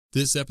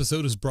This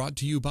episode is brought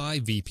to you by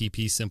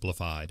VPP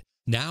Simplified.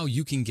 Now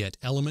you can get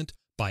element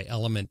by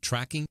element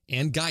tracking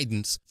and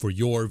guidance for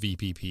your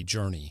VPP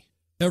journey.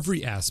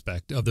 Every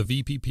aspect of the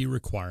VPP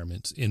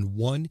requirements in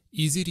one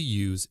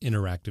easy-to-use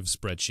interactive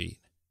spreadsheet.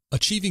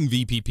 Achieving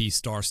VPP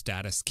star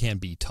status can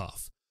be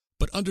tough,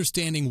 but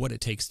understanding what it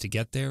takes to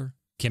get there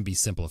can be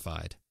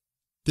simplified.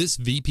 This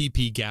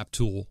VPP Gap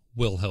tool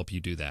will help you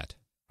do that.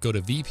 Go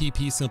to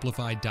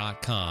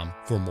vppsimplified.com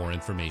for more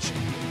information.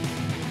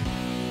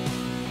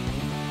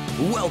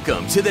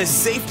 Welcome to the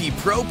Safety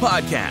Pro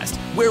Podcast,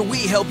 where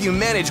we help you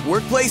manage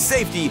workplace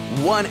safety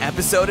one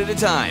episode at a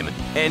time.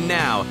 And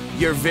now,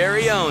 your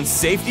very own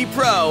Safety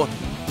Pro,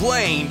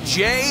 Blaine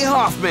J.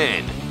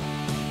 Hoffman.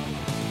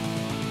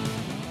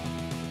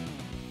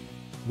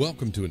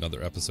 Welcome to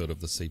another episode of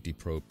the Safety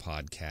Pro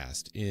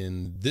Podcast.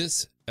 In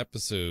this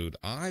episode,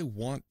 I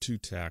want to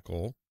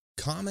tackle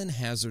common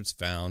hazards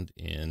found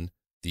in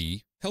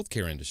the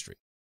healthcare industry.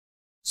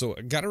 So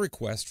I got a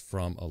request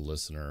from a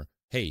listener.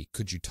 Hey,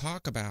 could you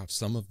talk about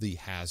some of the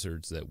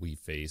hazards that we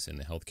face in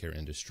the healthcare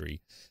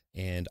industry?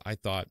 And I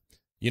thought,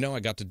 I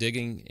got to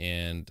digging,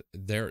 and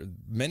there are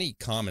many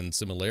common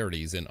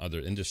similarities in other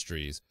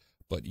industries.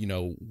 But,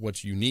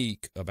 what's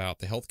unique about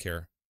the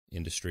healthcare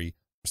industry,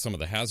 some of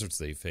the hazards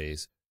they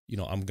face,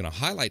 I'm going to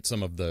highlight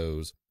some of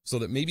those so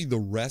that maybe the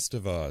rest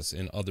of us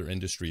in other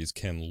industries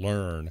can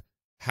learn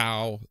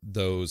how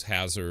those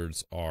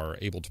hazards are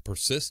able to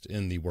persist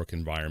in the work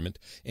environment,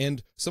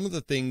 and some of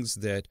the things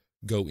that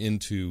go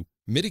into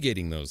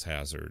mitigating those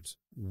hazards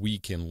we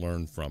can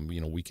learn from.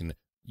 We can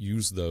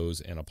use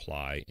those and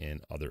apply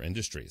in other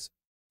industries.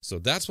 So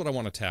that's what I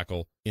want to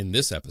tackle in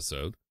this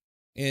episode.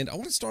 And I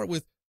want to start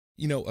with,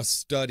 a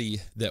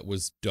study that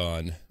was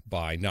done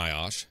by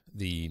NIOSH,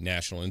 the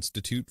National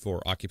Institute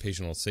for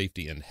Occupational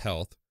Safety and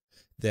Health,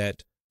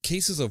 that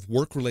cases of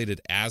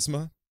work-related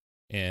asthma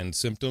and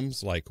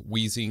symptoms like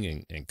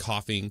wheezing and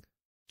coughing,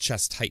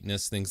 chest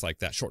tightness, things like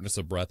that, shortness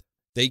of breath,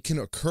 they can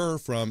occur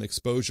from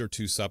exposure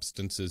to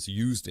substances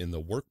used in the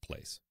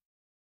workplace.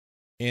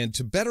 And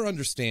to better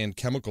understand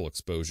chemical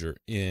exposure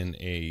in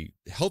a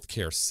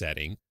healthcare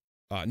setting,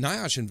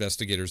 NIOSH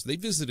investigators, they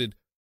visited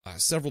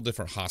several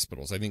different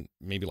hospitals, I think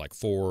maybe like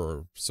 4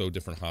 or so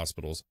different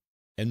hospitals,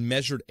 and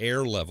measured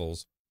air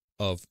levels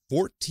of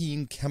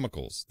 14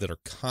 chemicals that are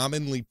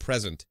commonly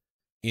present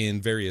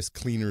in various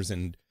cleaners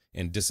and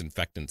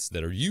disinfectants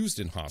that are used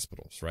in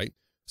hospitals, right?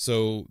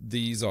 So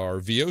these are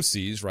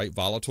VOCs, right?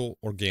 Volatile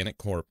organic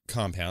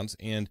compounds,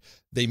 and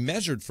they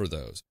measured for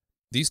those.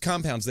 These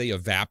compounds, they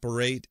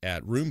evaporate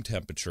at room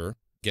temperature,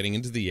 getting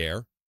into the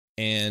air,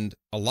 and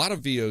a lot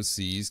of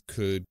VOCs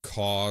could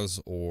cause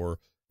or,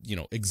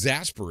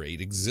 exacerbate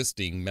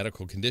existing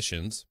medical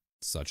conditions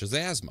such as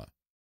asthma.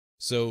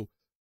 So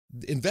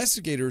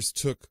investigators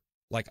took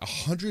like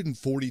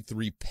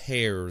 143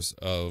 pairs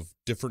of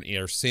different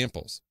air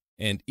samples,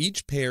 and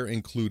each pair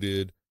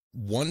included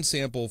one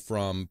sample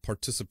from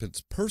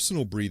participants'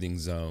 personal breathing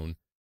zone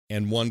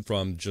and one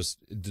from just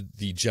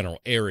the general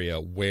area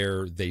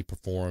where they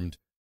performed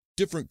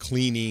different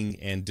cleaning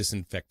and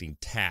disinfecting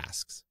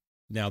tasks.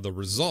 Now, the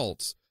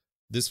results,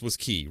 this was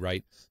key,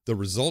 right? The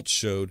results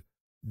showed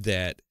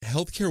that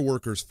healthcare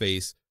workers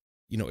face,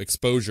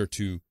 exposure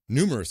to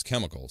numerous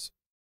chemicals,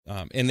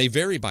 and they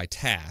vary by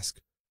task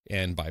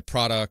and by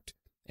product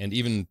and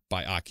even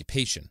by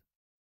occupation.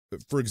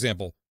 For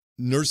example,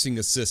 nursing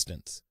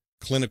assistants,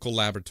 clinical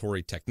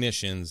laboratory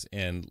technicians,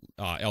 and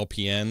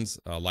LPNs,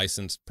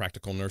 licensed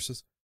practical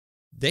nurses,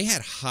 they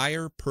had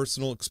higher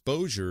personal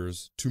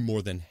exposures to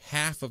more than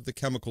half of the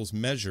chemicals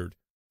measured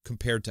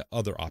compared to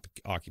other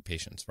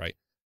occupations, right?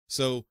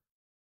 So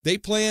they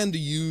plan to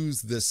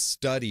use this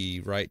study,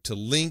 right, to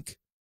link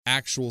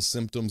actual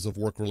symptoms of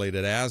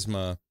work-related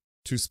asthma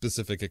to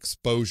specific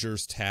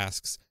exposures,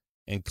 tasks,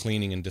 and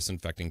cleaning and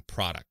disinfecting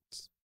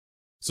products.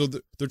 So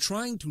they're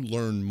trying to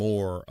learn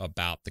more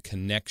about the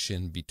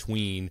connection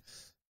between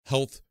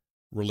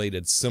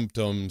health-related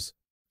symptoms,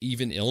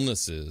 even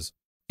illnesses,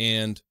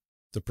 and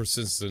the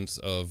persistence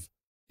of,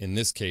 in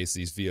this case,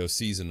 these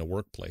VOCs in the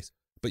workplace.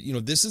 But,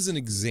 this is an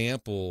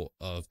example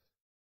of,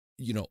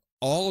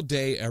 all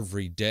day,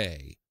 every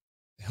day,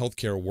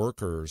 healthcare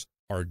workers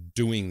are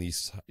doing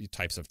these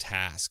types of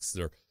tasks.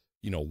 They're,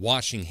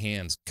 washing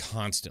hands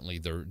constantly.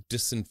 They're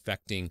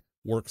disinfecting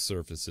work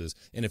surfaces.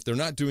 And if they're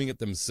not doing it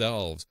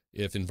themselves,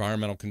 if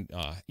environmental,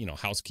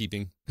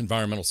 housekeeping,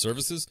 environmental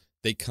services,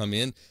 they come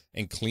in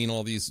and clean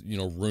all these,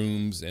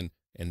 rooms and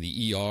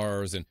the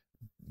ERs, and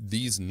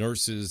these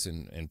nurses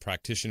and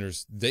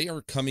practitioners, they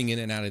are coming in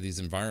and out of these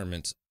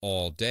environments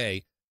all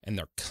day, and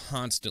they're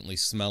constantly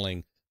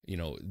smelling,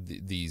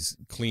 these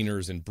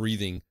cleaners and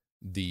breathing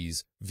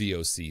these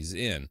VOCs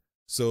in.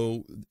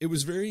 So it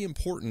was very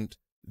important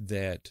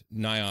that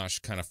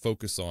NIOSH kind of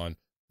focus on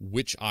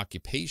which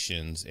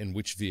occupations and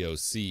which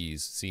VOCs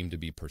seem to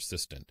be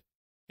persistent.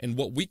 And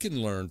what we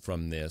can learn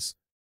from this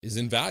is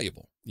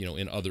invaluable,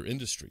 in other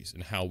industries,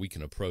 and how we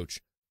can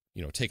approach,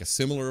 take a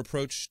similar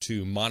approach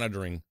to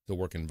monitoring the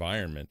work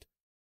environment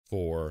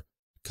for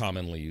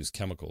commonly used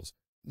chemicals,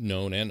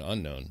 known and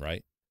unknown,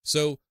 right?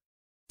 So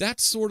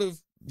that's sort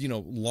of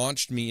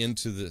launched me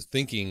into the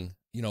thinking,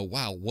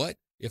 wow, what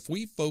if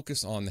we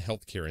focus on the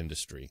healthcare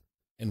industry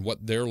and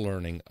what they're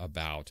learning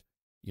about,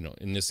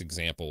 in this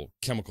example,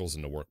 chemicals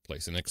in the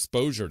workplace and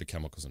exposure to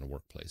chemicals in the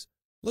workplace.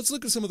 Let's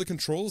look at some of the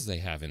controls they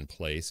have in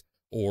place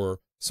or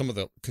some of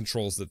the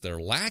controls that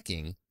they're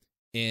lacking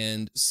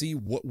and see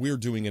what we're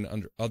doing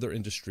in other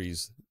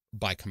industries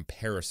by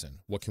comparison.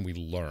 What can we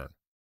learn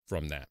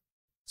from that?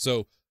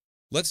 So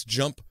let's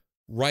jump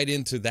right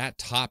into that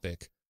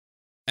topic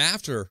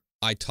after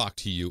I talk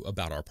to you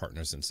about our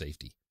partners in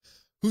safety.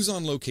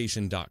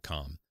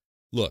 Who'sonlocation.com.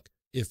 Look,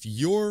 if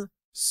you're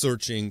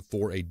searching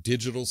for a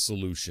digital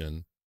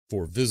solution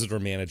for visitor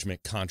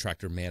management,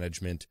 contractor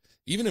management,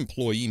 even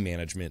employee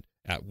management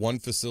at one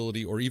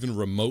facility or even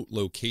remote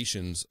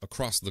locations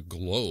across the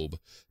globe,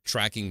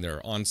 tracking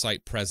their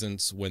on-site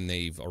presence when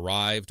they've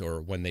arrived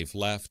or when they've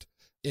left,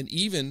 and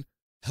even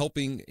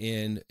helping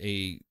in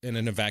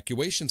an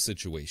evacuation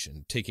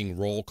situation, taking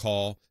roll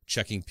call,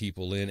 checking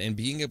people in, and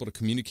being able to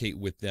communicate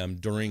with them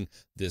during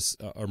this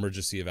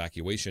emergency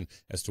evacuation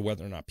as to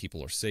whether or not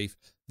people are safe,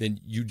 then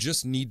you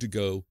just need to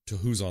go to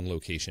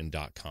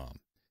who'sonlocation.com.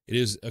 It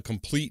is a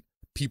complete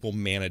people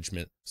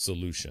management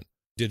solution,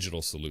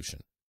 digital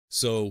solution.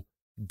 So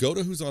go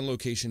to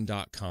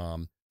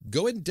who'sonlocation.com,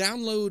 go and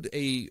download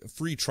a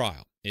free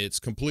trial. It's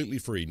completely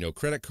free, no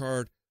credit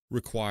card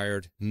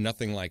required,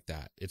 nothing like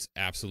that. It's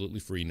absolutely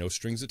free, no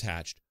strings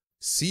attached.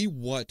 See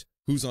what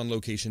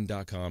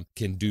who'sonlocation.com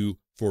can do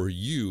for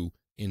you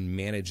in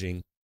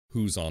managing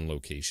Who's on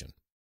Location.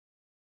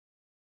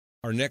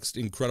 Our next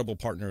incredible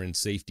partner in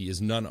safety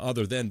is none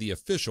other than the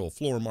official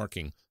floor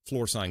marking,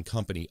 floor sign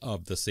company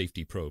of the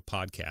Safety Pro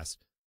podcast,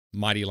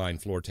 Mighty Line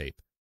Floor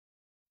Tape.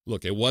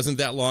 Look, it wasn't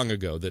that long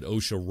ago that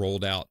OSHA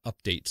rolled out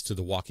updates to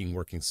the walking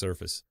working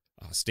surface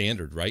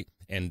standard, right?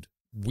 And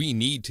we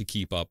need to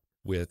keep up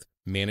with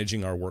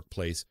managing our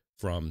workplace,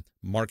 from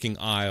marking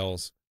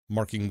aisles,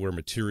 marking where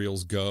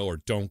materials go or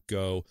don't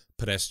go,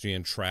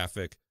 pedestrian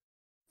traffic,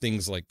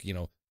 things like,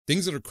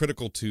 things that are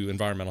critical to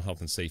environmental health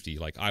and safety,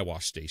 like eye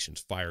wash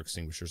stations, fire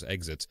extinguishers,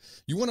 exits.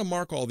 You want to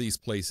mark all these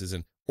places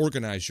and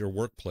organize your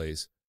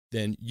workplace,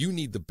 then you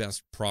need the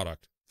best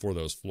product for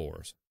those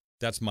floors.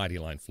 That's Mighty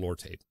Line Floor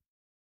Tape.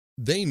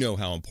 They know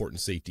how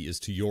important safety is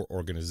to your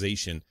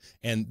organization,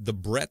 and the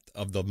breadth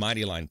of the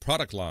Mighty Line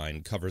product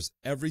line covers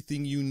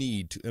everything you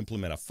need to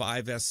implement a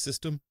 5S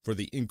system for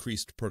the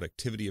increased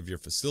productivity of your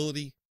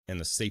facility and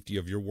the safety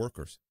of your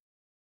workers.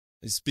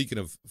 And speaking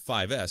of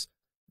 5S,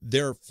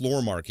 their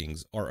floor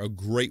markings are a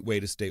great way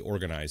to stay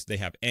organized. They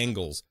have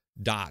angles,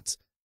 dots,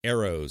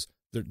 arrows.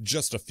 They're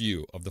just a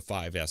few of the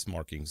 5S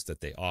markings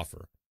that they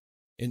offer.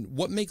 And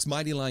what makes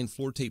Mighty Line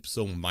Floor Tape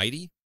so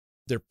mighty?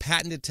 Their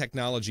patented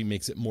technology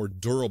makes it more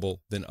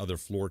durable than other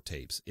floor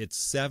tapes. It's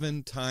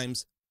 7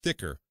 times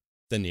thicker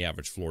than the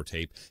average floor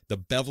tape. The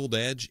beveled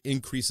edge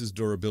increases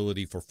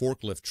durability for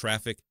forklift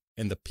traffic,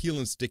 and the peel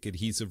and stick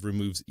adhesive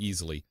removes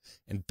easily.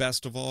 And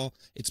best of all,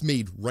 it's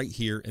made right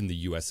here in the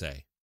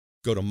USA.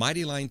 Go to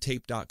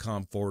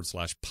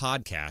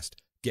mightylinetape.com/podcast,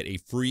 get a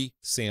free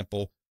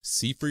sample,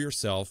 see for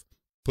yourself,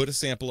 put a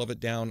sample of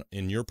it down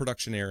in your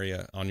production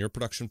area, on your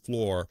production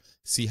floor,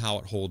 see how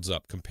it holds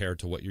up compared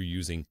to what you're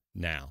using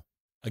now.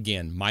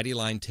 Again,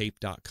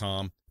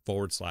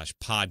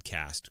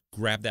 mightylinetape.com/podcast.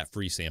 Grab that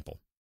free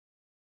sample.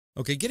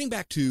 Okay, getting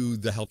back to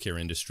the healthcare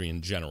industry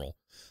in general,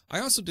 I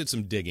also did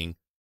some digging.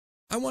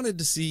 I wanted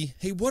to see,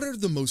 hey, what are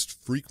the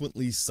most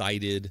frequently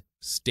cited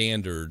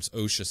standards,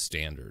 OSHA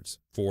standards,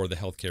 for the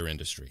healthcare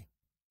industry?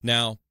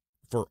 Now,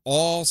 for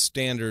all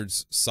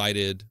standards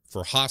cited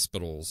for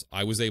hospitals,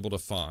 I was able to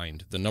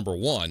find the number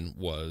one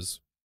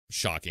was,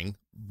 shocking,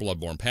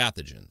 bloodborne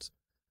pathogens.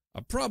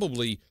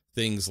 Probably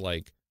things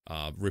like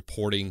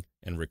reporting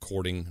and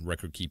recording,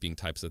 record-keeping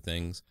types of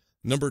things.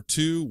 Number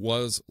two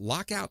was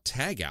lockout,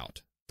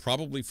 tagout,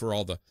 probably for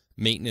all the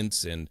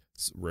maintenance and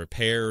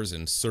repairs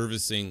and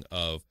servicing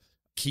of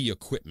key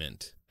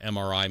equipment,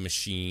 MRI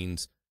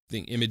machines,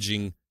 the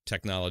imaging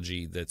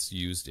technology that's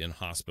used in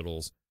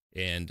hospitals.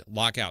 And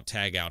lockout,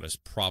 tagout is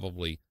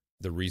probably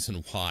the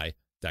reason why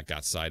that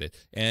got cited.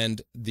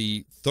 And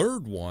the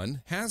third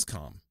one,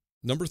 HAZCOM,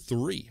 number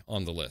 3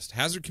 on the list,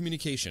 hazard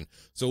communication.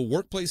 So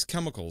workplace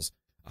chemicals,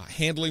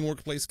 handling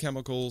workplace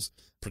chemicals,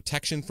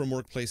 protection from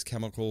workplace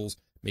chemicals,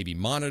 maybe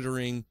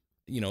monitoring.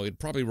 It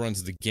probably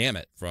runs the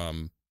gamut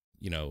from,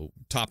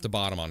 top to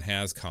bottom on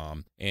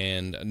HAZCOM.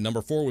 And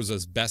number 4 was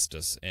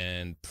asbestos,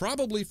 and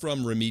probably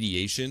from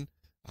remediation.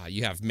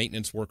 You have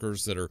maintenance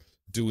workers that are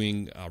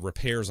doing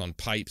repairs on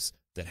pipes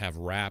that have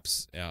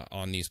wraps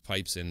on these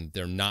pipes, and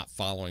they're not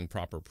following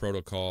proper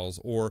protocols,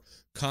 or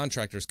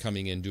contractors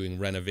coming in doing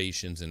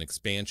renovations and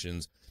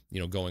expansions,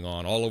 going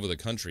on all over the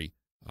country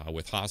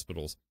with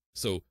hospitals.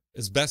 So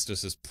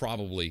asbestos is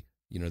probably,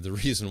 the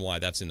reason why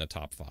that's in the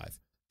top 5.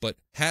 But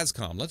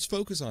HAZCOM, let's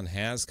focus on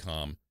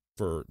HAZCOM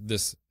for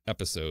this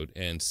episode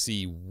and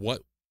see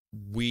what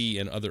we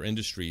and other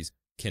industries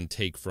can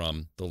take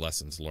from the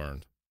lessons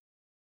learned.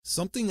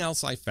 Something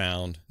else I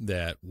found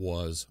that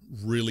was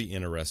really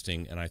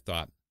interesting, and I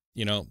thought,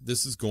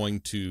 this is going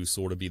to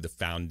sort of be the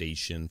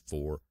foundation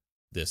for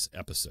this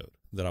episode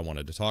that I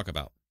wanted to talk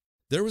about.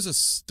 There was a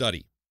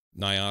study,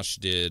 NIOSH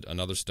did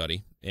another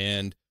study,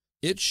 and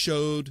it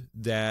showed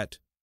that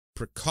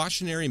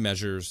precautionary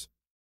measures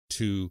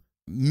to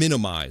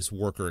minimize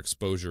worker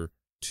exposure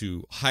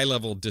to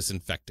high-level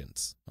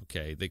disinfectants,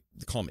 okay, they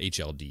call them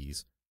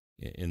HLDs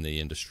in the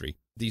industry.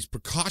 These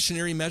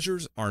precautionary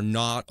measures are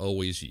not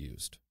always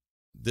used.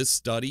 This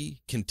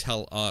study can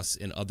tell us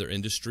in other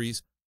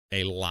industries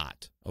a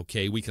lot,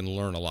 okay? We can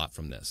learn a lot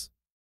from this.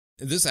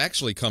 This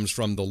actually comes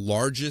from the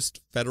largest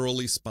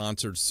federally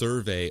sponsored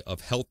survey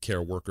of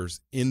healthcare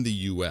workers in the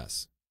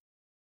U.S.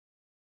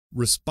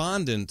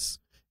 Respondents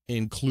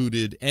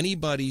included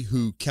anybody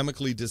who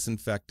chemically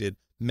disinfected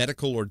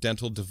medical or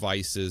dental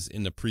devices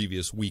in the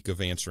previous week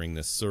of answering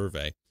this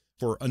survey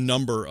for a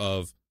number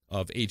of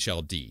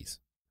HLDs.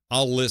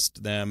 I'll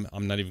list them.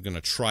 I'm not even going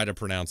to try to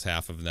pronounce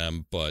half of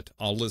them, but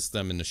I'll list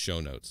them in the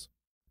show notes.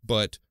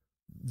 But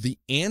the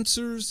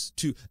answers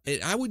to,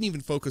 I wouldn't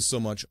even focus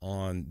so much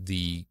on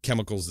the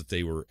chemicals that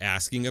they were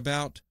asking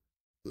about.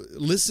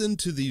 Listen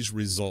to these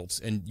results,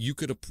 and you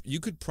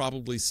could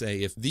probably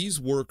say, if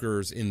these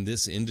workers in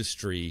this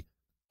industry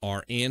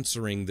are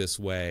answering this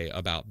way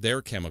about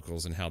their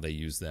chemicals and how they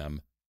use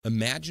them,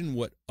 imagine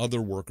what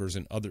other workers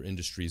in other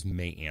industries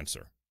may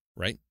answer,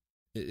 right?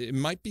 It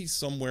might be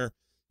somewhere,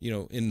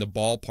 in the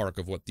ballpark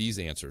of what these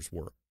answers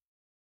were.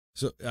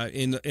 So,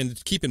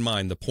 and keep in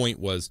mind, the point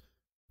was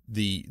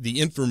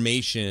the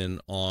information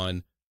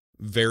on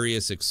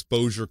various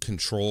exposure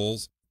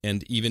controls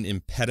and even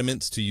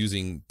impediments to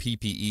using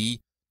PPE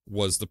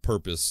was the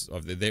purpose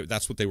of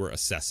that's what they were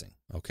assessing,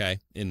 okay,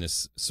 in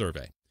this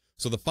survey.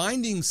 So the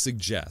findings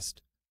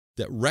suggest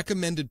that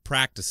recommended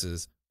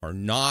practices are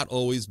not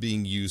always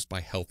being used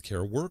by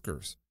healthcare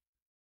workers.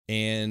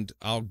 And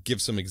I'll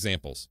give some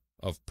examples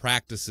of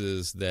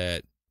practices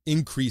that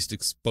increased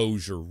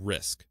exposure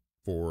risk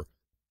for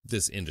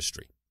this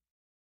industry.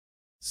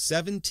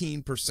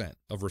 17%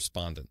 of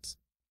respondents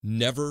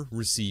never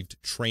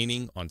received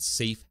training on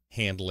safe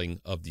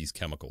handling of these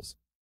chemicals.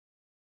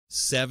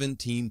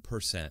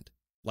 17%,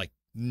 like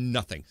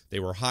nothing. They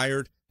were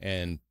hired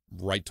and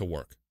right to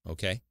work,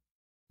 okay?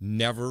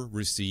 Never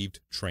received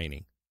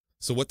training.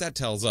 So what that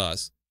tells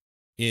us,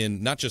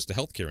 in not just the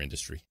healthcare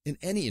industry, in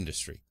any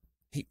industry,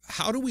 hey,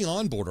 how do we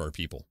onboard our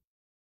people?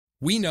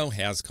 We know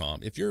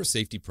HazCom. If you're a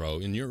safety pro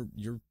and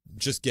you're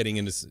just getting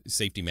into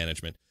safety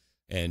management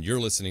and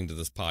you're listening to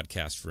this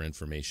podcast for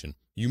information,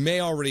 you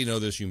may already know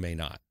this, you may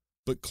not.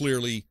 But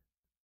clearly,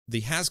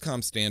 the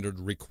HazCom standard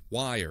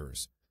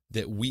requires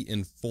that we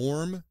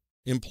inform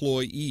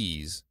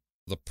employees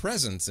the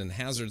presence and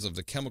hazards of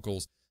the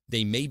chemicals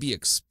they may be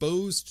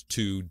exposed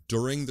to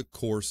during the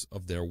course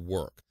of their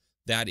work.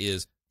 That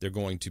is, they're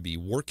going to be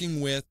working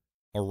with,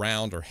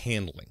 around, or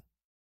handling,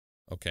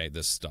 okay,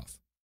 this stuff.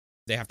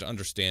 They have to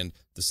understand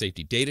the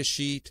safety data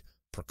sheet,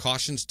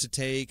 precautions to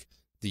take,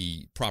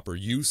 the proper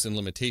use and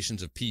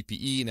limitations of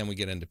PPE, and then we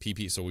get into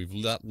PPE. So we've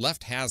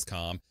left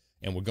HazCom,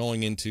 and we're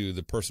going into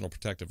the personal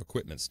protective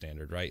equipment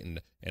standard, right?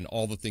 And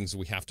all the things that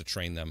we have to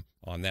train them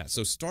on that.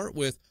 So start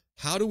with,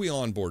 how do we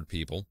onboard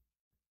people?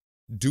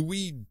 Do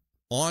we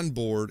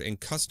onboard and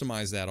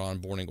customize that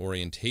onboarding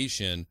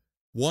orientation?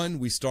 One,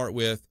 we start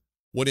with,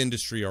 what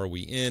industry are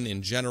we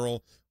in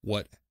general?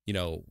 What,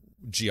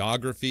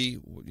 geography,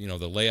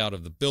 the layout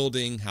of the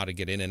building, how to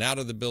get in and out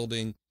of the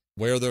building,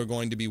 where they're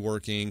going to be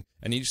working.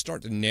 And you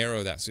start to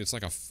narrow that. So it's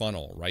like a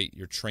funnel, right?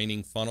 Your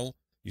training funnel.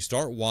 You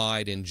start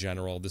wide in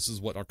general. This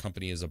is what our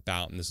company is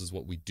about, and this is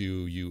what we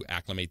do. You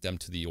acclimate them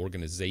to the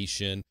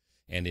organization,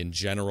 and in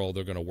general,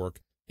 they're going to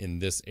work in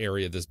this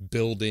area, this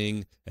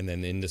building, and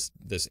then in this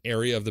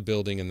area of the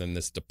building, and then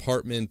this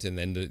department, and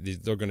then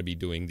they're going to be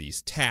doing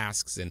these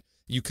tasks. And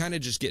you kind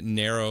of just get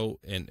narrow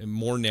and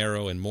more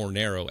narrow and more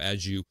narrow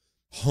as you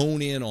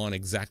hone in on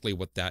exactly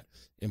what that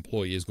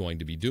employee is going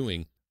to be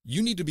doing.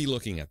 You need to be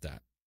looking at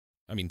that.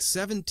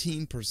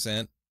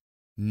 17%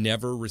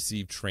 never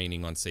received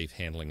training on safe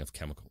handling of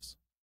chemicals.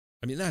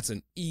 That's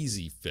an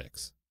easy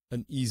fix.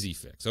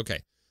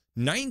 Okay.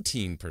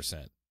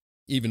 19%,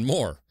 even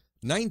more,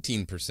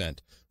 19%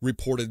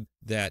 reported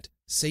that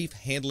safe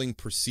handling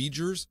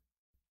procedures,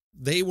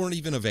 they weren't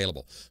even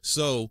available.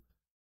 So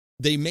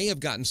they may have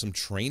gotten some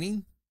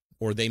training,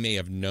 or they may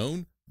have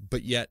known,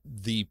 but yet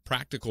the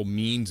practical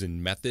means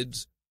and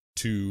methods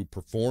to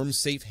perform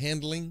safe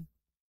handling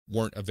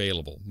weren't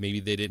available. Maybe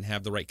they didn't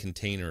have the right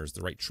containers,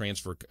 the right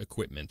transfer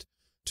equipment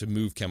to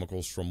move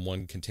chemicals from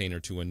one container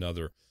to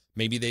another.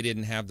 Maybe they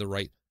didn't have the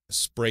right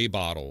spray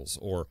bottles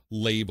or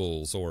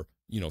labels or,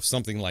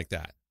 something like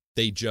that.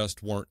 They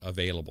just weren't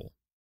available.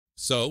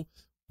 So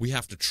we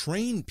have to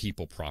train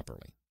people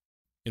properly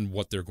in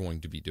what they're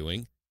going to be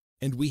doing,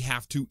 and we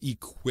have to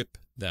equip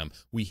them.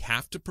 We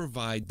have to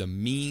provide the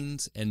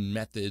means and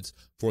methods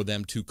for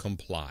them to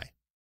comply.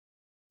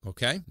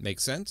 Okay,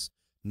 makes sense?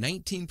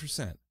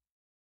 19%.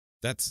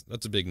 That's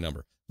a big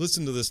number.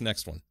 Listen to this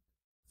next one.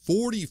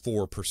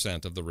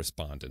 44% of the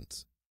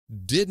respondents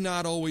did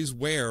not always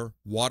wear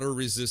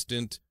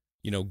water-resistant,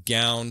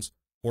 gowns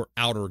or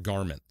outer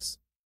garments.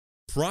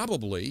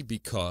 Probably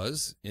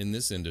because in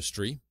this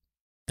industry,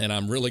 and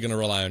I'm really going to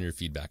rely on your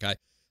feedback.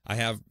 I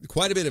have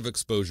quite a bit of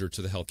exposure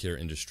to the healthcare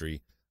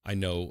industry. I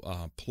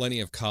know plenty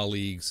of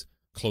colleagues,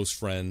 close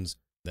friends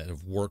that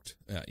have worked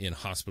in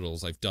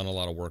hospitals. I've done a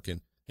lot of work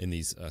in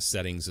these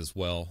settings as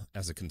well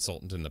as a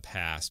consultant in the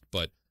past.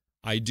 But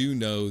I do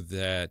know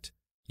that,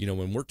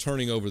 when we're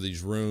turning over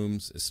these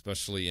rooms,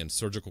 especially in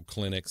surgical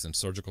clinics and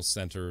surgical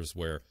centers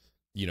where,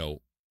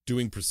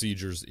 doing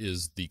procedures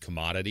is the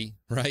commodity,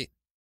 right?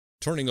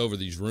 Turning over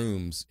these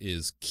rooms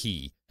is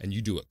key, and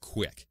you do it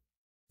quick.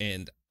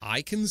 And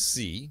I can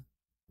see,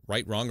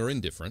 right, wrong, or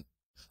indifferent,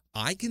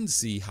 I can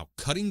see how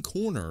cutting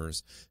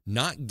corners,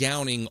 not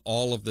gowning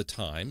all of the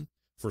time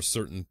for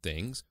certain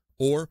things,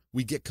 or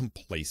we get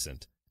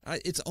complacent.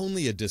 It's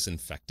only a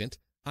disinfectant.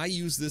 I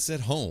use this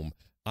at home.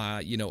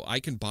 I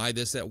can buy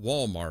this at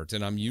Walmart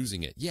and I'm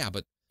using it. Yeah,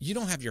 but you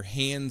don't have your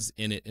hands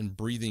in it and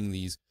breathing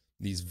these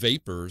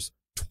vapors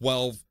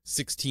 12,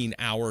 16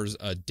 hours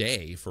a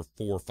day for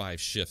 4 or 5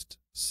 shifts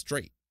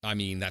straight. I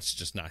mean, that's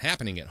just not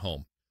happening at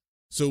home.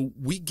 So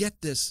we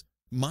get this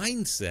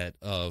mindset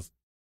of,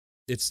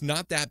 it's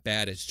not that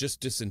bad. It's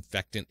just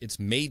disinfectant. It's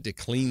made to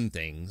clean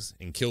things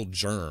and kill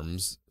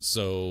germs.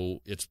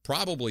 So it's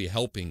probably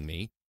helping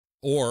me.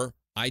 Or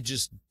I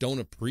just don't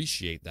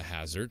appreciate the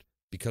hazard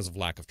because of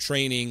lack of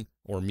training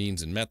or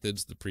means and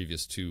methods, the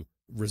previous 2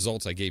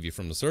 results I gave you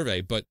from the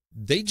survey. But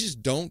they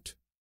just don't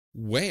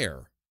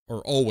wear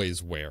or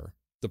always wear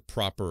the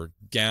proper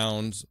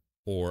gowns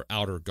or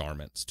outer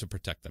garments to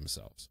protect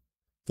themselves.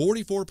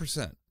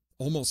 44%,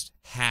 almost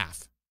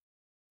half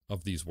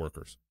of these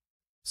workers.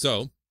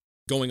 So,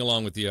 going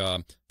along with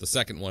the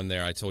second one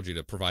there, I told you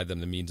to provide them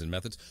the means and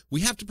methods.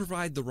 We have to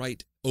provide the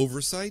right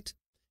oversight,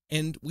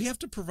 and we have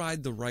to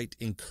provide the right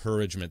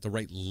encouragement, the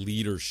right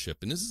leadership.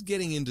 And this is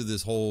getting into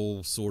this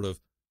whole sort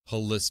of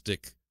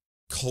holistic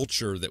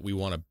culture that we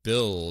want to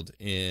build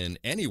in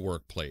any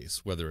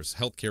workplace, whether it's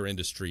healthcare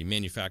industry,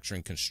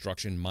 manufacturing,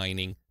 construction,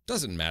 mining,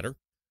 doesn't matter.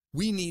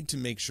 We need to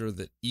make sure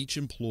that each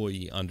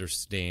employee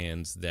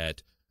understands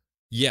that,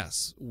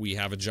 yes, we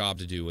have a job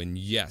to do, and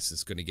yes,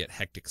 it's going to get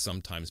hectic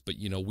sometimes, but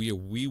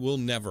we will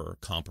never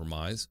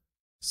compromise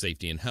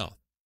safety and health.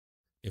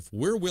 If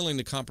we're willing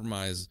to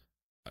compromise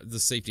the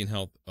safety and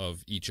health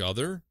of each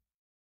other,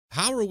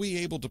 how are we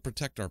able to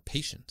protect our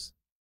patients?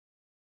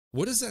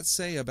 What does that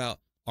say about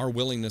our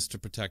willingness to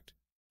protect,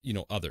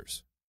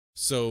 others?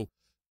 So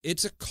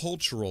it's a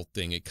cultural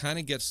thing. It kind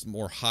of gets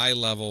more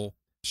high-level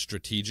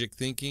strategic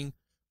thinking,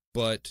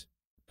 but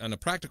in a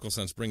practical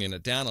sense, bringing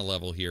it down a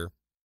level here,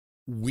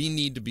 we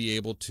need to be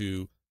able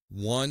to,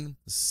 1,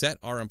 set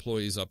our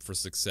employees up for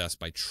success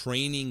by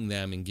training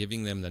them and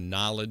giving them the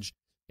knowledge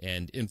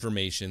and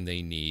information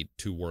they need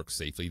to work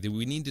safely.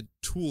 We need to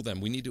tool them.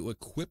 We need to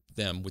equip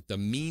them with the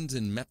means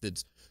and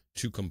methods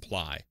to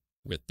comply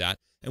with that.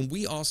 And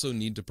we also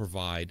need to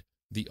provide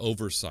the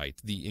oversight,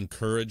 the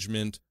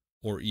encouragement,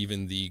 or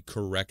even the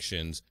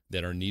corrections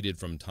that are needed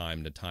from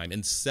time to time,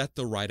 and set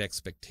the right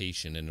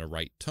expectation and the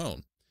right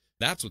tone.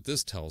 That's what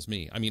this tells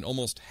me. I mean,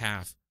 almost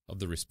half of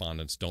the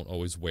respondents don't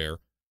always wear,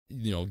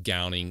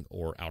 gowning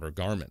or outer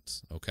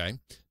garments, okay?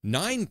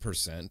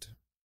 9%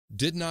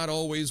 did not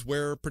always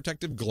wear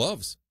protective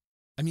gloves.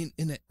 I mean,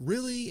 in a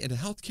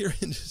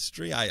healthcare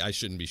industry, I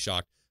shouldn't be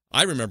shocked.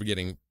 I remember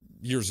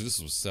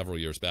this was several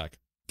years back,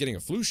 getting a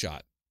flu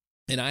shot,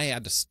 and I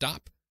had to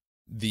stop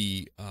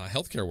the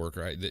healthcare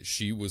worker that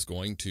she was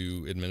going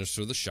to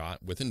administer the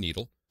shot with a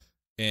needle,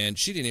 and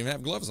she didn't even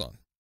have gloves on.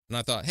 And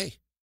I thought, hey,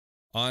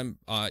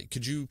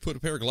 could you put a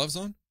pair of gloves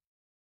on?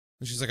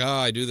 And she's like,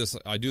 I do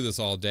this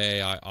all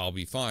day. I'll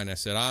be fine. I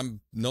said,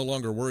 I'm no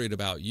longer worried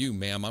about you,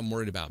 ma'am. I'm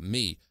worried about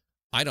me.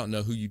 I don't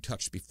know who you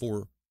touched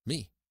before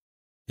me.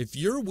 If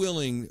you're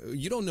willing,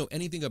 you don't know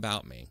anything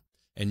about me,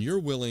 and you're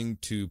willing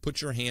to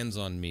put your hands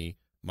on me,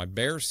 my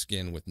bare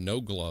skin with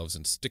no gloves,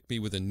 and stick me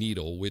with a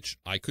needle, which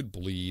I could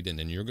bleed, and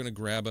then you're going to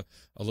grab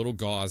a little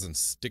gauze and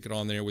stick it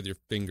on there with your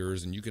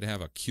fingers, and you could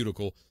have a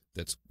cuticle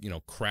that's,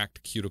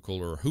 cracked cuticle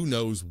or who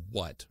knows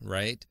what,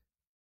 right?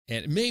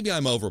 And maybe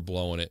I'm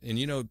overblowing it.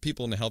 And,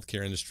 people in the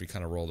healthcare industry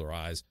kind of roll their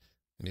eyes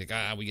and be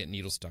like, we get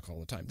needles stuck all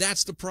the time.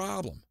 That's the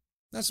problem.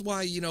 That's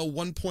why,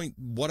 1 point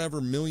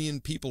whatever million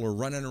people are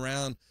running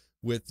around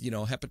with,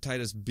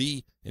 hepatitis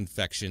B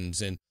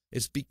infections. And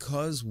it's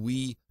because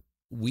we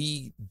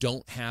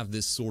don't have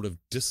this sort of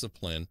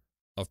discipline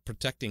of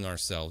protecting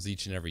ourselves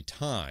each and every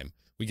time.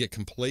 We get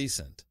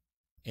complacent.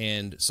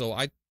 And so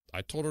I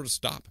told her to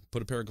stop,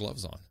 put a pair of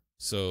gloves on.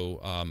 So,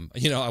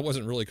 I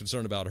wasn't really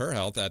concerned about her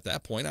health at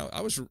that point.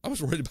 I was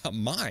worried about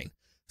mine.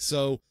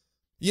 So,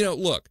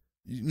 look,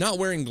 not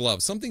wearing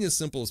gloves, something as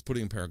simple as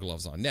putting a pair of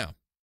gloves on. Now,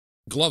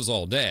 gloves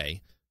all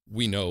day,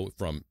 we know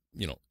from,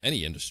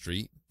 any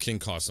industry, can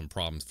cause some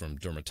problems, from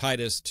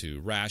dermatitis to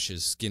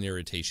rashes, skin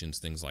irritations,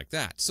 things like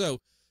that.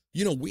 So,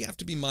 we have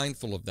to be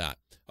mindful of that,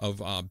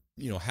 of,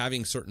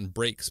 having certain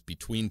breaks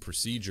between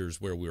procedures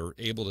where we're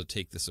able to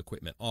take this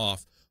equipment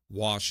off,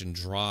 wash and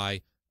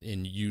dry,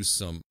 and use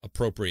some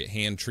appropriate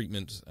hand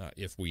treatment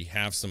if we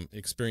have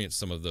experienced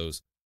some of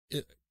those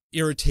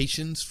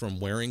irritations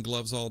from wearing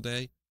gloves all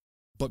day.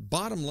 But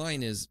bottom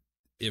line is,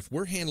 if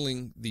we're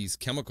handling these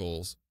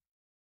chemicals,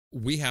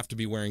 we have to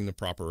be wearing the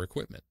proper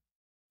equipment.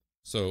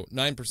 So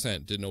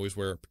 9% didn't always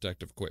wear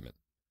protective equipment.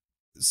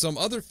 Some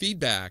other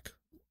feedback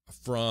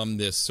from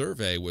this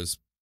survey was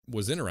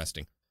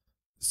interesting.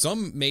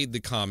 Some made the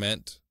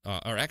comment,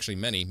 or actually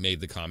many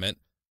made the comment,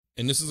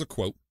 and this is a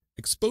quote,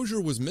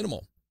 exposure was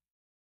minimal.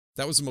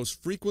 That was the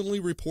most frequently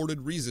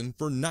reported reason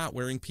for not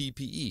wearing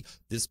PPE.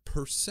 This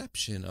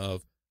perception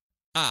of,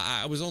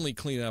 I was only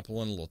cleaning up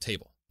one little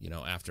table,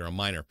 after a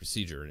minor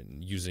procedure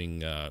and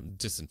using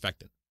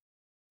disinfectant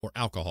or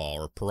alcohol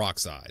or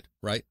peroxide,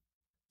 right?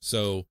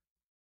 So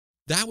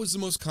that was the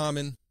most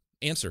common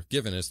answer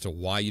given as to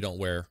why you don't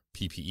wear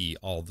PPE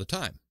all the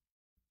time.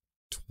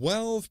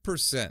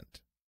 12%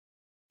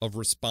 of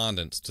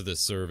respondents to this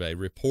survey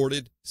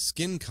reported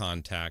skin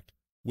contact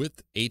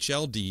with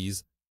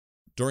HLDs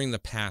during the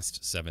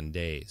past 7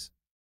 days,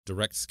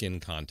 direct skin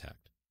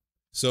contact.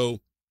 So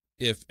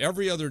if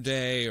every other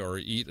day or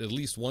eat at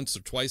least once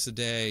or twice a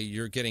day,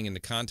 you're getting into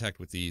contact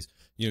with these,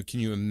 can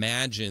you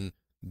imagine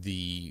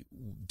the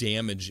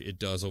damage it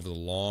does over the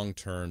long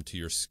term to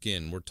your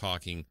skin? We're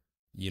talking,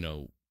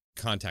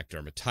 contact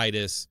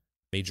dermatitis,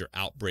 major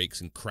outbreaks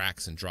and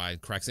cracks and dry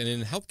cracks. And in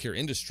the healthcare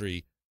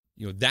industry,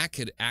 that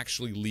could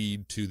actually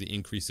lead to the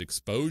increased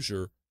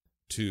exposure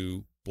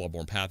to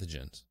bloodborne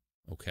pathogens.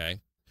 Okay.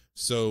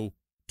 So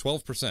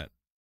 12%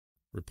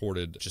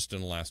 reported just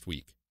in the last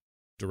week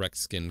direct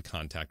skin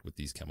contact with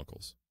these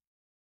chemicals.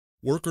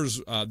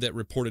 Workers that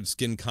reported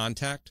skin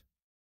contact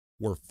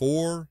were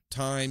 4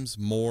 times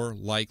more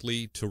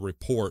likely to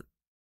report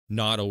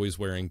not always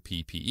wearing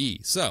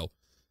PPE. So,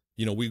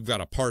 we've got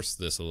to parse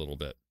this a little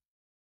bit.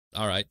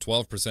 All right,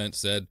 12%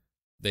 said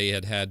they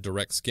had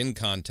direct skin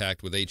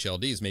contact with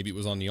HLDs. Maybe it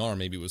was on the arm.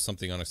 Maybe it was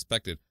something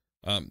unexpected.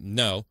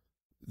 No.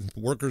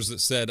 Workers that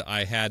said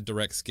I had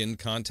direct skin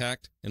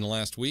contact in the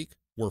last week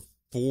were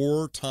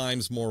 4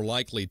 times more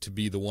likely to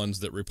be the ones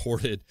that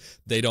reported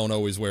they don't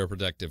always wear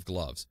protective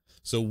gloves.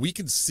 So we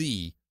could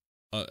see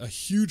a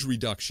huge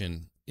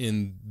reduction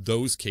in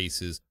those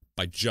cases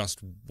by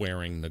just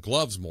wearing the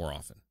gloves more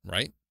often,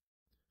 right?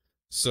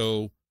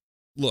 So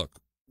look,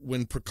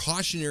 when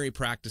precautionary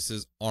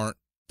practices aren't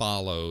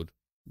followed,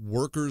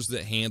 workers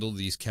that handle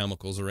these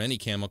chemicals or any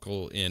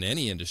chemical in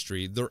any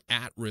industry, they're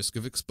at risk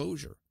of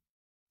exposure.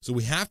 So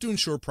we have to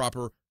ensure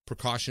proper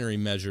precautionary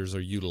measures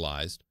are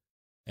utilized.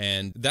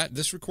 And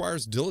this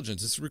requires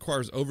diligence. This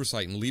requires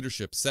oversight and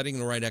leadership, setting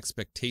the right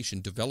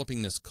expectation,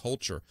 developing this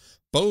culture,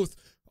 both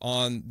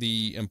on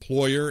the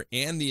employer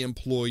and the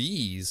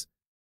employees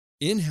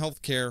in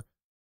healthcare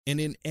and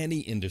in any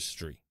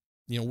industry.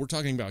 We're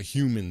talking about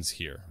humans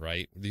here,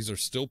 right? These are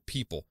still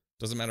people.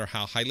 Doesn't matter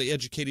how highly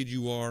educated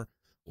you are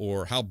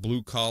or how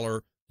blue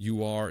collar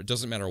you are. It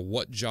doesn't matter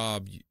what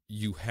job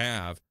you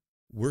have.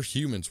 We're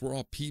humans. We're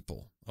all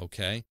people,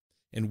 okay?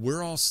 And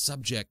we're all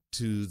subject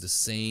to the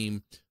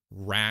same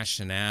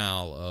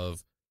rationale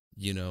of,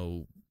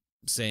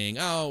 saying,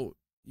 I'm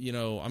going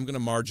to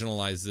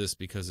marginalize this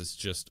because it's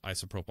just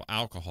isopropyl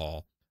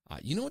alcohol.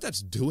 You know what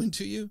that's doing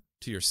to you,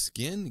 to your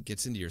skin? It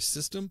gets into your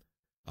system.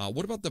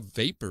 What about the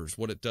vapors,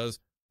 what it does?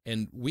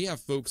 And we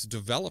have folks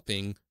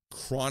developing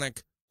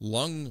chronic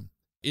lung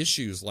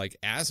issues like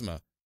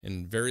asthma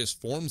and various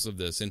forms of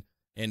this,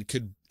 and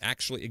could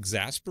actually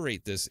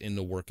exacerbate this in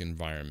the work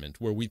environment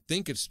where we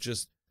think it's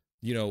just,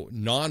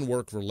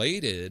 non-work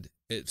related.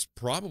 It's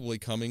probably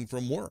coming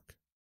from work.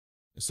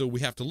 So we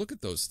have to look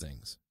at those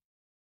things.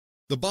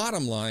 The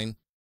bottom line,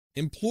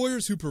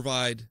 employers who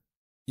provide,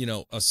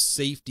 a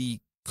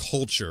safety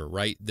culture,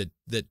 right,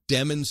 that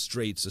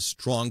demonstrates a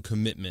strong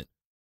commitment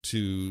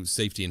to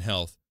safety and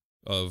health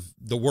of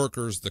the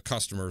workers, the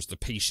customers, the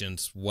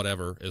patients,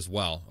 whatever as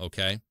well,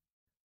 okay?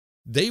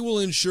 They will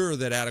ensure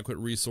that adequate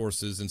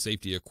resources and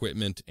safety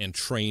equipment and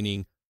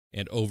training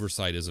and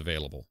oversight is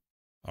available,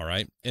 all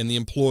right? And the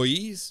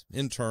employees,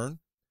 in turn,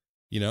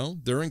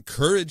 they're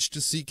encouraged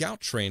to seek out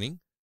training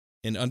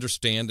and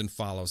understand and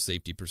follow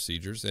safety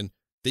procedures, and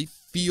they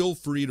feel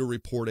free to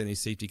report any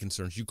safety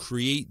concerns. You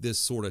create this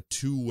sort of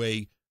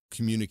two-way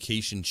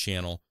communication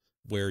channel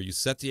where you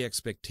set the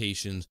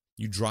expectations,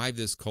 you drive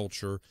this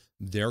culture,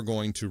 they're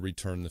going to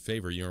return the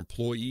favor. Your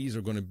employees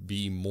are going to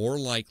be more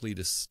likely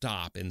to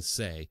stop and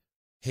say,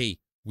 hey,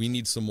 we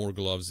need some more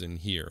gloves in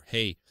here.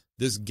 Hey,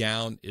 this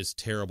gown is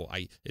terrible.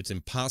 It's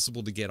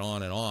impossible to get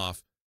on and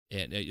off.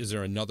 And is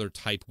there another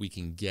type we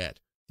can get?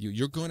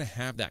 You're going to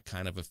have that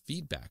kind of a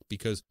feedback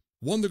because,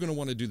 one, they're going to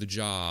want to do the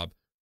job.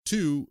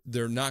 2,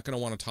 they're not going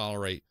to want to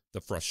tolerate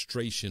the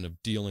frustration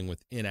of dealing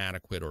with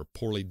inadequate or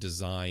poorly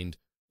designed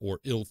or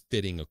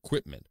ill-fitting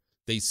equipment.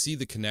 They see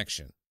the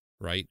connection,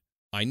 right?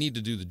 I need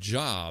to do the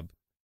job.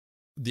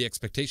 The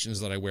expectation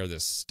is that I wear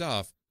this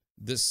stuff.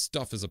 This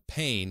stuff is a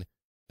pain.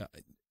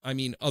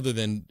 Other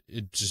than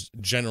it just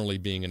generally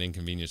being an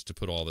inconvenience to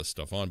put all this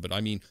stuff on. But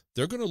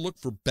they're going to look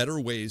for better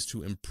ways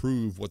to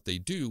improve what they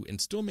do and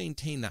still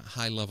maintain that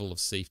high level of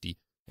safety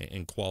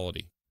and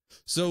quality.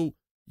 So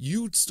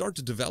you start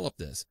to develop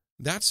this.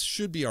 That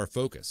should be our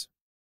focus.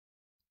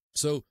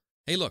 So,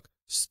 hey, look,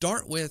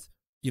 start with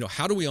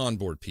how do we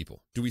onboard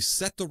people? Do we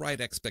set the right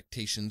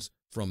expectations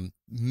from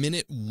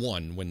minute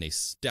one when they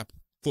step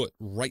foot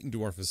right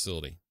into our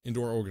facility,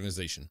 into our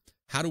organization?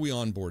 How do we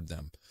onboard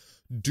them?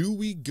 Do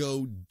we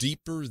go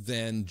deeper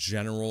than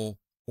general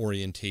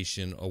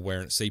orientation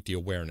awareness, safety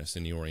awareness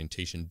in the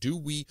orientation? Do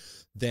we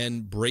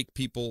then break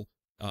people,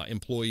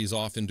 employees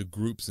off into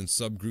groups and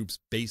subgroups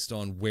based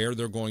on where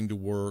they're going to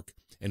work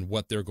and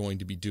what they're going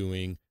to be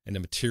doing and the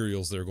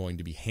materials they're going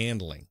to be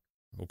handling,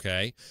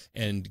 okay?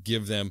 And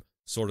give them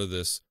sort of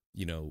this,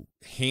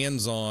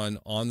 hands-on,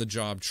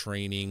 on-the-job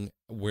training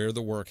where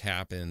the work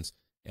happens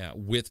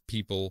with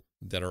people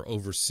that are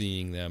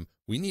overseeing them.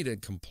 We need a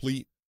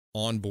complete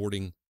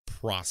onboarding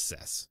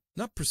process,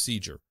 not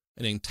procedure,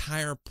 an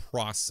entire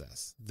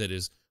process that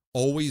is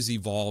always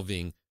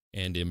evolving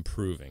and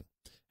improving.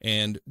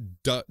 And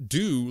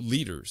do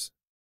leaders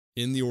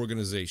in the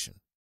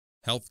organization,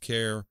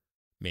 healthcare,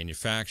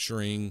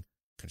 manufacturing,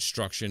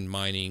 construction,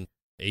 mining,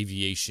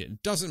 aviation,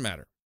 doesn't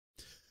matter.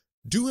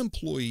 Do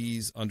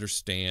employees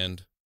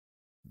understand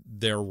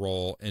their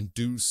role, and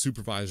do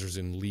supervisors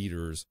and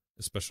leaders,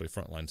 especially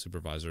frontline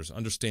supervisors,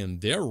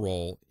 understand their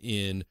role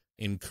in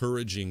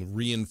encouraging,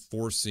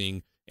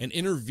 reinforcing, and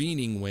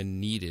intervening when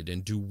needed?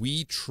 And do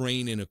we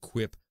train and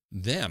equip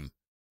them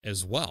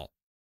as well?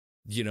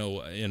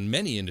 In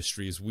many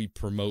industries, we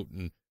promote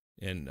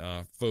and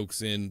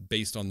folks in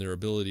based on their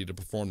ability to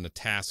perform the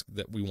task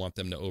that we want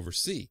them to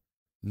oversee,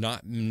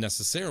 not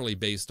necessarily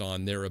based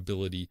on their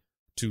ability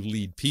to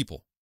lead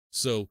people.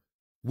 So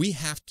we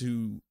have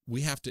to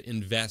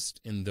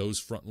invest in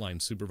those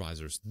frontline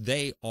supervisors.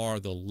 They are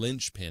the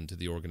linchpin to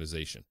the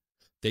organization.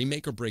 They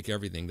make or break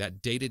everything.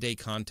 That day-to-day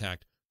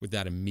contact with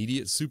that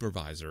immediate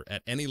supervisor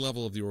at any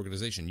level of the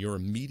organization, your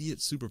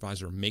immediate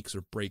supervisor makes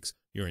or breaks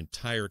your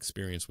entire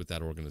experience with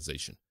that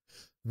organization.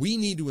 We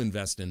need to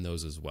invest in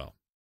those as well.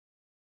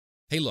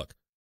 Hey, look,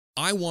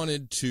 I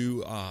wanted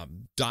to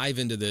dive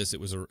into this. It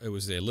was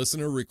a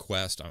listener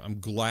request. I'm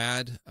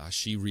glad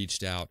she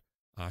reached out.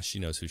 She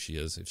knows who she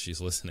is if she's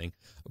listening.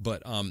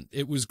 But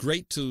it was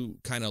great to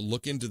kind of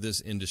look into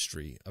this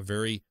industry, a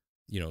very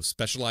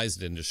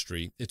specialized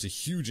industry. It's a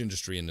huge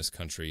industry in this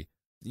country.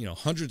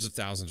 Hundreds of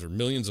thousands or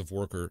millions of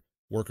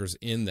workers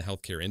in the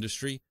healthcare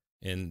industry,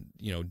 and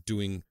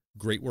doing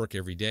great work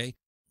every day.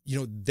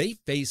 They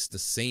face the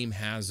same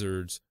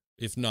hazards,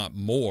 if not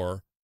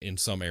more, in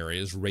some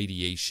areas.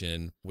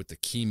 Radiation with the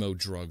chemo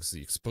drugs,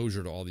 the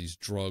exposure to all these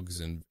drugs,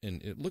 and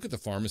look at the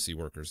pharmacy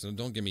workers. And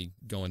don't get me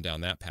going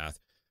down that path,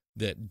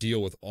 that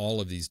deal with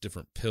all of these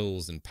different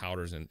pills and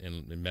powders and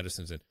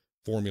medicines and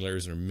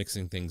formularies, and are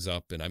mixing things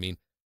up. And I mean,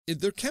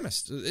 they're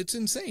chemists. It's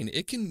insane.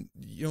 It can,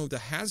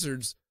 the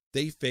hazards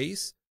they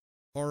face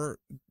are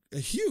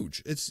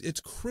huge.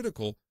 It's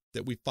critical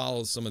that we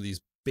follow some of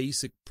these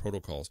basic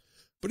protocols.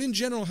 But in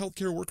general,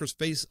 healthcare workers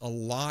face a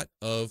lot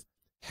of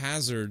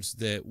hazards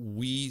that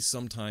we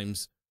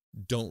sometimes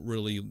don't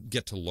really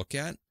get to look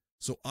at.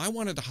 So I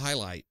wanted to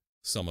highlight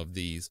some of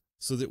these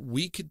so that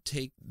we could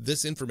take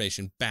this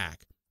information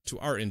back to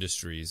our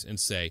industries and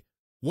say,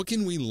 what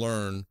can we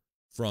learn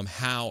from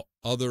how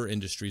other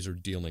industries are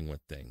dealing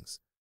with things?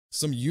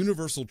 Some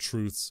universal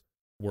truths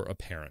were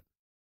apparent.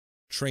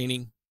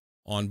 Training,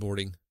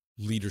 onboarding,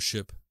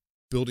 leadership,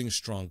 building a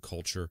strong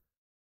culture.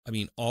 I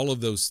mean, all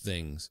of those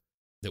things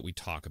that we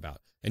talk about.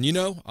 And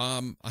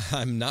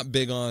I'm not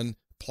big on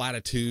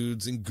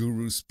platitudes and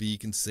guru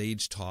speak and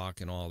sage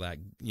talk and all that,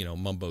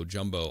 mumbo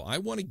jumbo. I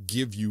want to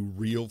give you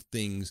real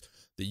things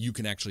that you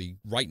can actually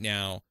right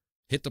now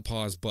hit the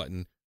pause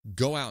button,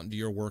 go out into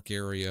your work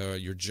area,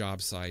 your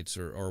job sites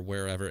or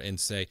wherever, and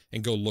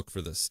go look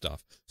for this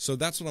stuff. So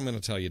that's what I'm going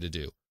to tell you to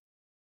do.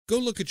 Go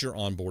look at your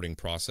onboarding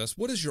process.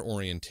 What does your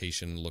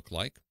orientation look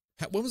like?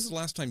 When was the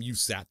last time you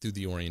sat through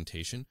the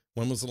orientation?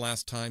 When was the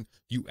last time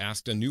you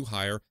asked a new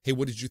hire, hey,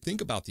 what did you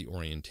think about the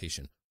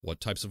orientation? What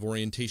types of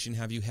orientation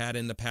have you had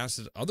in the past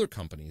at other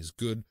companies?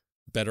 Good,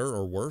 better,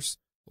 or worse,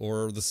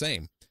 or the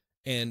same?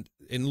 And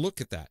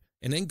look at that.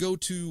 And then go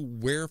to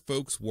where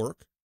folks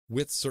work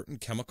with certain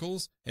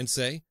chemicals and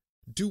say,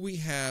 do we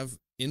have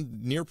in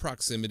near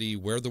proximity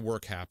where the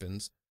work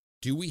happens?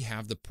 Do we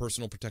have the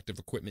personal protective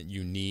equipment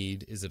you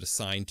need? Is it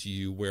assigned to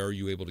you? Where are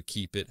you able to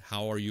keep it?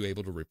 How are you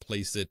able to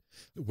replace it?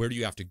 Where do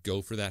you have to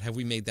go for that? Have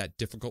we made that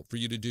difficult for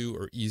you to do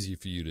or easy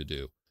for you to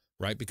do?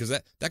 Right? Because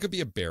that could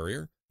be a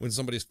barrier when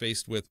somebody's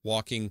faced with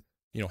walking,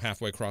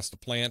 halfway across the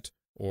plant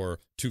or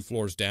 2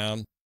 floors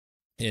down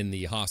in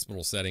the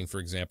hospital setting, for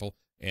example,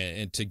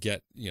 and to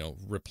get,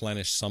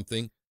 replenish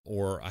something,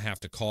 or I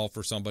have to call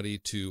for somebody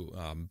to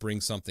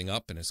bring something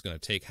up and it's going to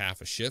take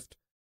half a shift.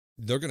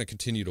 They're going to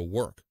continue to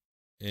work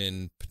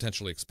and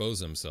potentially expose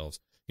themselves.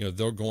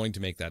 They're going to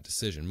make that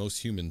decision.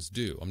 Most humans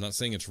do. I'm not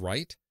saying it's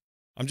right.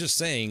 I'm just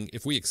saying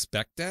if we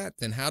expect that,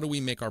 then how do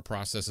we make our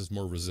processes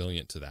more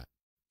resilient to that?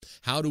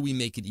 How do we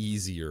make it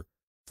easier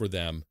for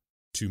them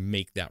to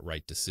make that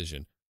right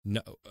decision?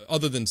 No,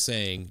 other than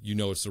saying,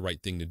 it's the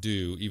right thing to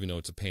do, even though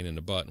it's a pain in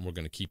the butt and we're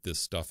going to keep this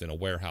stuff in a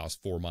warehouse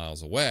 4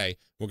 miles away,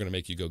 we're going to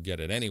make you go get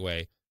it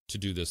anyway to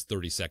do this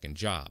 30-second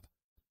job.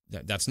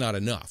 That's not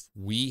enough.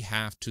 We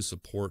have to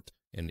support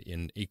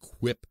and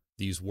equip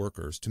these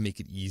workers to make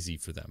it easy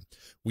for them.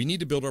 We need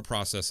to build our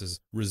processes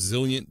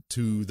resilient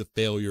to the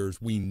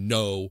failures we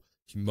know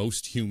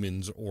most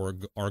humans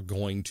are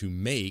going to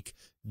make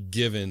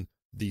given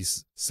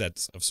these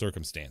sets of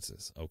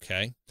circumstances,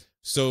 okay?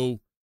 So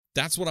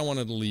that's what I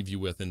wanted to leave you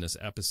with in this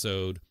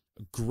episode.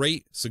 A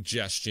great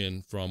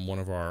suggestion from one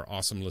of our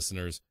awesome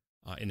listeners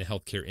in the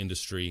healthcare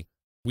industry.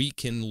 We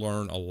can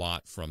learn a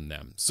lot from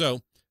them.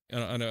 So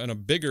on a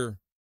bigger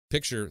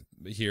picture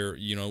here,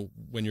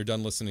 when you're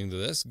done listening to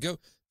this, go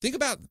think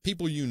about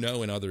people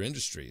in other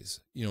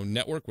industries.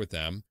 Network with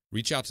them,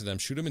 reach out to them,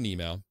 shoot them an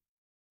email.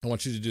 I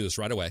want you to do this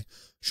right away.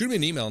 Shoot me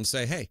an email and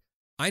say, hey,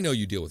 I know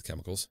you deal with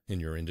chemicals in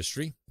your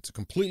industry. It's a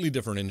completely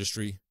different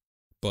industry,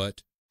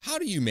 but how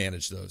do you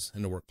manage those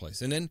in the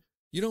workplace? And then,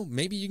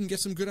 maybe you can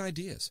get some good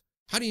ideas.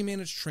 How do you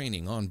manage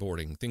training,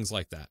 onboarding, things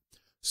like that?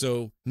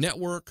 So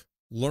network,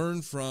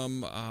 learn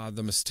from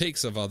the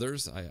mistakes of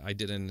others. I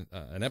did an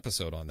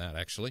episode on that,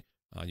 actually.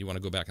 You want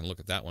to go back and look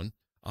at that one.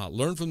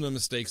 Learn from the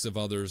mistakes of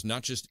others,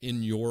 not just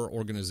in your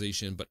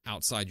organization, but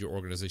outside your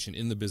organization,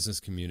 in the business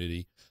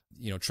community.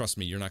 Trust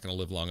me, you're not going to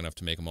live long enough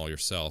to make them all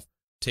yourself.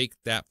 Take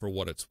that for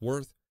what it's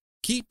worth.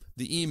 Keep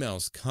the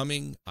emails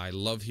coming. I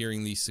love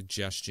hearing these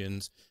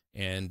suggestions,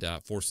 and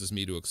forces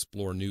me to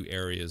explore new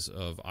areas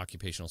of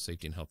occupational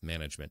safety and health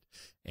management.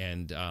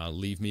 And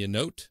leave me a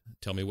note.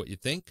 Tell me what you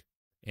think.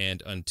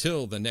 And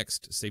until the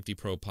next Safety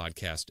Pro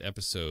podcast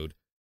episode,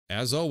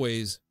 as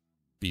always,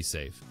 be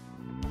safe.